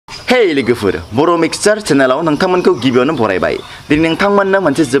Hey लोगोफोर बर' mixture चेनेलाव नोंथांमोनखौ गिबियावनो बरायबाय। दिनै नोंथांमोननो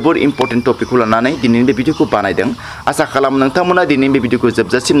मोनसे जोबोर इम्पोर्टेन्ट टपिकखौ लानानै दिनैनि बे भिडिअखौ बानायदों। आसा खालामो नोंथांमोना दिनैनि बे भिडिअखौ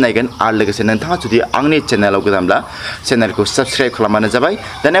जोबजासिम नायगोन आरो लोगोसे नोंथाङा जुदि आंनि चेनेलाव गोदानब्ला चेनेलखौ साबस्क्राइब खालामबानो जाबाय।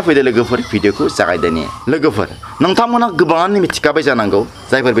 दानिया फैदो लोगोफोर भिडिअखौ जागायदोनि। लोगोफोर नोंथांमोना गोबाङानो मिथिखाबाय जानांगौ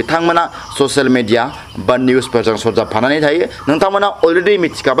जायफोर बिथांमोना ससियेल मिडिया बा निउसफोरजों सरजाबफानानै थायो नोंथांमोना अलरेडि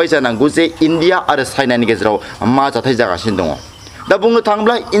मिथिखाबाय जानांगौ जे इन्डिया आरो चाइनानि गेजेराव मा जाथाय जागासिनो दङ। दा बुंनो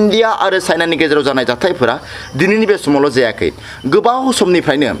थाङोब्ला इन्डिया आरो चाइनानि गेजेराव जानाय जाथायफोरा दिनैनि बे समावल' जायाखै। गोबाव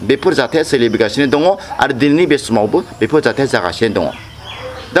समनिफ्रायनो बेफोर जाथाया सोलिबोगासिनो दङ आरो दिनैनि बे समावबो बेफोर जाथाया जागासिनो दङ।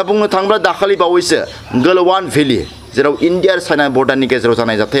 दा बुंनो थाङोब्ला दाखालि बावैसो गलवान भेलि जेराव इन्डिया आरो चाइना बर्डारनि गेजेराव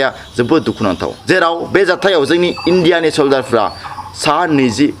जानाय जाथाया जोबोद दुखुनांथाव। जेराव बे जाथायाव जोंनि इन्डियानि सल्डारफ्रा सा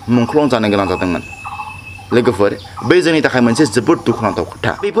 20 मुंख्लं जानो गोनां जादोंमोन। लोगोफोर बे जोंनि थाखाय मोनसे जोबोद दुखुनांथाव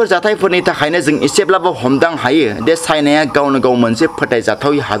खोथा। बेफोर जाथायफोरनि थाखायनो जों एसेब्लाबो हमदां हायो दे चाइनाया गावनो गाव मोनसे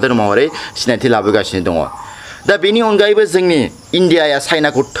फोथायजाथावै हादोर महरै सिनायथि लाबोगासिनो दङ। दा बेनि अनगायैबो जोंनि इन्डियाया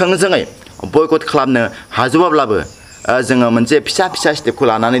चाइनाखौ थोंजोङै बयकट खालामनो हाजोबाब्लाबो जोङो मोनसे फिसा फिसा स्टेपखौ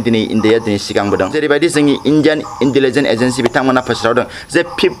लानानै दिनै इन्डियाया दिनै सिगांबोदों। जेरैबायदि जोंनि इन्डियान इन्टेलिजेन्स एजेन्सि बिथांमोना फोसावदों जे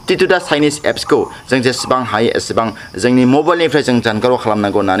 52टा चाइनिज एप्सखौ जों जेसेबां हायो एसेबां जोंनि मबाइलनिफ्राय जों जानगाराव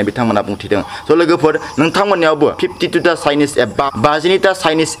खालामनांगौ होननानै बिथांमोना बुंथिदों। स' लोगोफोर नोंथांमोननियावबो 52टा चाइनिज एप बा 52टा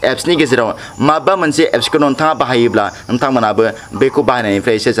चाइनिज एप्सनि गेजेराव माबा मोनसे एप्सखौ नोंथाङा बाहायोब्ला नोंथांमोनाबो बेखौ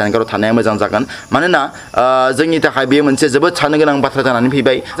बाहायनायनिफ्राय एसे जानगाराव थानाया मोजां जागोन। मानोना जोंनि थाखाय बेयो मोनसे जोबोद साननो गोनां बाथ्रा जानानै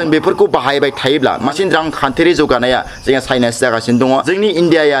फैबाय। जों बेफोरखौ बाहायबाय थायोब्ला बांसिन रांखान्थियारि जौगानाया जोंहा चाइनासो जागासिनो दङ। जोंनि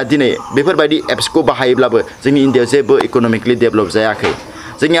इन्डियाया दिनै बेफोरबायदि एप्सखौ बाहायोब्लाबो जोंनि इन्डियायाव जेबो इक'नमिकलि डेभेलप जायाखै।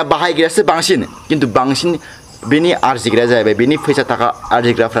 जोंनिया बाहायग्रायासो बांसिन खिन्थु बांसिन बेनि आरजिग्राया जाहैबाय बेनि फैसा थाखा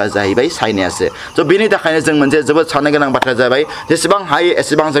आरजिग्राफ्रा जाहैबाय चाइनायासो। स' बेनि थाखायनो जों मोनसे जोबोद साननो गोनां बाथ्रा जाबाय जेसेबां हायो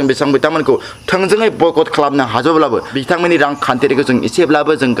एसेबां जों बिथांमोनखौ थोंजोङै बयकट खालामनो हाजोब्लाबो बिथांमोननि रांखान्थियारिखौ जों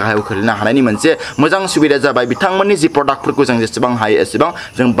एसेब्लाबो जों गाहायाव खोलैनो हानायनि मोनसे मोजां सुबिदा जाबाय बिथांमोननि जि प्रडाक्टफोरखौ जों जेसेबां हायो एसेबां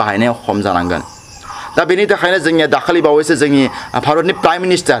जों बाहायनायाव खम जानांगोन। दा बेनि थाखायनो जोंनिया दाखालि बावैसो जोंनि भारतनि प्राइम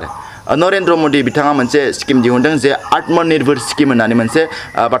मिनिस्टार नरेन्द्र मदि बिथाङा मोनसे स्किम दिहुनदों जे आत्मनिर्भर स्किम होननानै मोनसे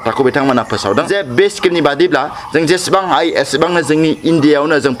बाथ्राखौ बिथांमोना फोसावदों जे बे स्किमनि बादिब्ला जों जेसेबां हायो एसेबांनो जोंनि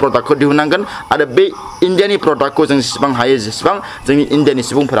इन्डियायावनो जों प्रडाक्टखौ दिहुननांगोन आरो बे इन्डियानि प्रडाक्टखौ जों जेसेबां हायो जेसेबां जोंनि इन्डियानि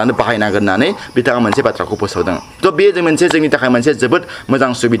सुबुंफोरानो बाहायनांगोन होननानै बिथाङा मोनसे बाथ्राखौ फोसावदों। थ' बेयो मोनसे जोंनि थाखाय मोनसे जोबोद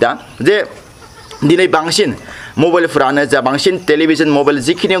मोजां सुबिदा जे दिनै बांसिन मबाइलफोरानो जा बांसिन टेलिभिजन मबाइल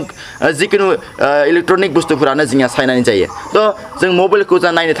जिखुनु इलेक्ट्रनिक बुस्थुफोरानो जोंनिया चाइनानि जायो। थ' जों मबाइलखौ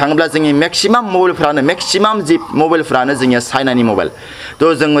जा नायनो थाङोब्ला जोंनि मेक्सिमाम जि मबाइलफ्रानो जोंनिया चाइनानि मबाइल।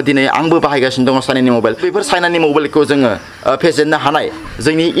 थ' जोङो दिनै आंबो बाहायगासिनो दङ चाइनानि मबाइल। बेफोर चाइनानि मबाइलखौ जोङो फेजेननो हानाय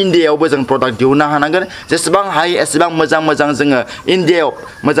जोंनि इन्डियायावबो जों प्रडाक्ट दिहुननो हानांगोन। जेसेबां हायो एसेबां मोजां जोङो इन्डियायाव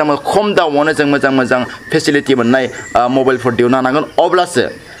मोजां खम दामावनो जों मोजां फेसिलिटि मोननाय मबाइलफोर दिहुननो हानांगोन। अब्लासो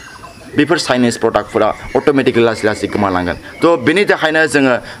बेफोर चाइनिज प्रडाक्टफोरा अट'मेटिकलि लासै गोमालांगोन। थ' बेनि थाखायनो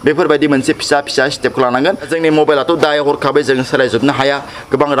जोङो बेफोरबायदि मोनसे फिसा स्टेपखौ लानांगोन। जोंनि मबाइलाथ' दा हरखाबै जों सोलायजोबनो हाया।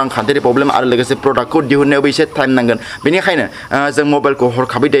 गोबां रांखान्थियारि प्रब्लेम आरो लोगोसे प्रडाक्टखौ दिहुननायावबो एसे टाइम नांगोन। बेनिखायनो जों मबाइलखौ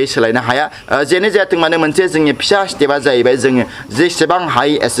हरखाबै दायो सोलायनो हाया। जेनो जायाथों मानो मोनसे जोंनि फिसा स्टेपा जाहैबाय जोङो जेसेबां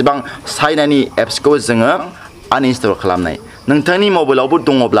हायो एसेबां चाइनानि एप्सखौ जोङो आनइनस्टल खालामनाय। नोंथांनि मबाइलावबो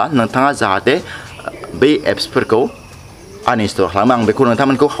दङब्ला नोंथाङा जाहाथे बै एप्सफोरखौ आनइनस्टल खालामो आं बेखौ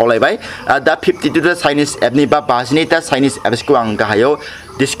नोंथांमोनखौ खावलायबाय। दा 52टा चाइनिज एपनि बा 52टा चाइनिज एप्सखौ आं गाहायाव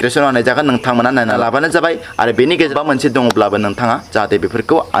डिसक्रिपसनाव होनाय जागोन नोंथांमोना नायना लाबानो जाबाय। आरो बेनि गेजेराव मोनसे दङब्लाबो नोंथाङा जाहाथे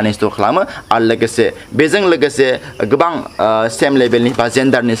बेफोरखौ आनइनस्टल खालामो आरो लोगोसे बेजों लोगोसे गोबां सेम लेभेलनि बा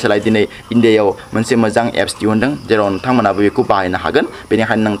जेन्डारनि सोलाय दिनै इन्डियायाव मोनसे मोजां एप्स दिहुनदों जेराव नोंथांमोनाबो बेखौ बाहायनो हागोन।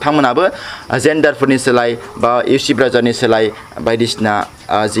 बेनिखायनो नोंथांमोनाबो जेन्डारफोरनि सोलाय बा इउसि ब्राउजारनि सोलाय बायदिसिना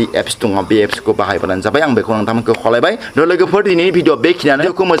जि एप्स दङ बे एप्सखौ बाहायबानो जाबाय आं बेखौ नोंथांमोनखौ खावलायबाय। लोगोफोर दिनैनि भिडिअ बेखिनियानो।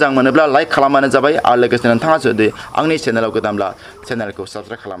 भिडिअखौ मोजां मोनोब्ला लाइक खालामबानो जाबाय आरो लोगोसे नोंथाङा जुदि आंनि चेनेलाव गोदानब्ला चेनेलखौ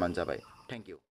साबस्क्राइब खालामबानो जाबाय। Thank you.